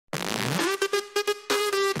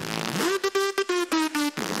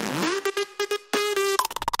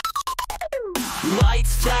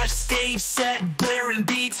wave set, blaring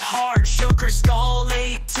beats hard. Sugar Skull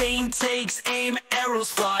 18 takes aim,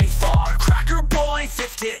 arrows fly far. Cracker Boy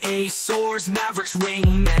 58 soars, Maverick's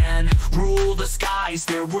wingman. Rule the skies,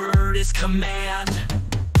 their word is command.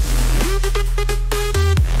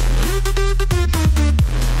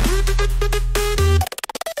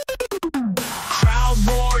 Crowd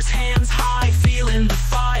roars, hands high, feeling the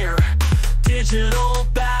fire. Digital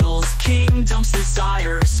battles, kingdoms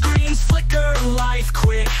desire. Screens flicker, life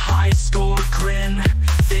quick, high score grin.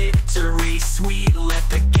 Victory sweet, let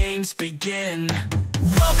the games begin.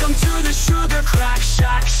 Welcome to the Sugar Crack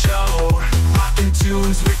Shack Show. Rockin'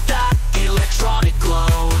 tunes with that electronic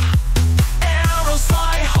glow. Arrows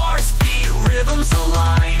fly, hearts beat, rhythms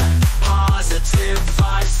align. Positive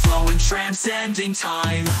vibes flowing, transcending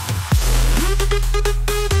time.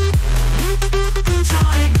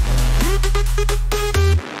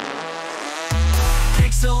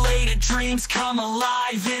 Pixelated dreams come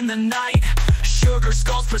alive in the night. Sugar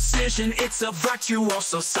Skull's precision, it's a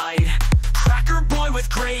virtuoso sight. Cracker Boy with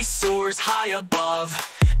grace soars high above.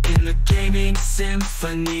 In the gaming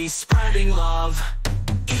symphony, spreading love.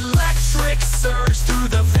 Electric surge through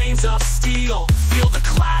the veins of steel. Feel the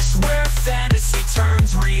clash where fantasy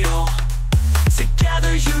turns real.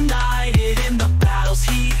 Together united in the battle's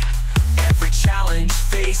heat. Every challenge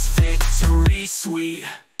face victory sweet.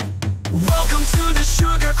 Welcome to the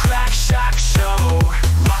Sugar Crack Shack Show.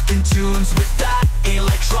 Rockin' tunes with that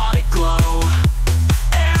electronic glow.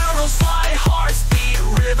 Arrows fly, hearts beat,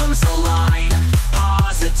 rhythms align.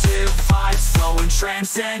 Positive vibes flowing,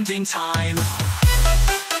 transcending time.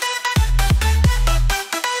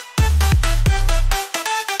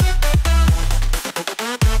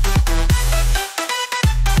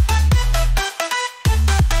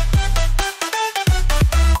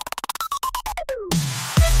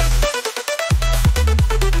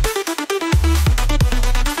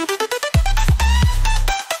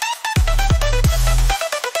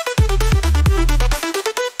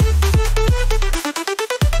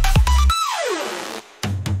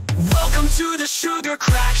 To the Sugar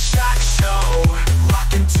Crack Shack Show.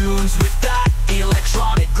 Rockin' tunes with that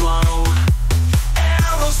electronic glow.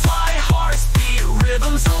 Arrows fly, hearts beat,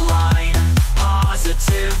 rhythms align.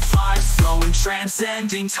 Positive vibes flowing,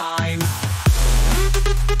 transcending time.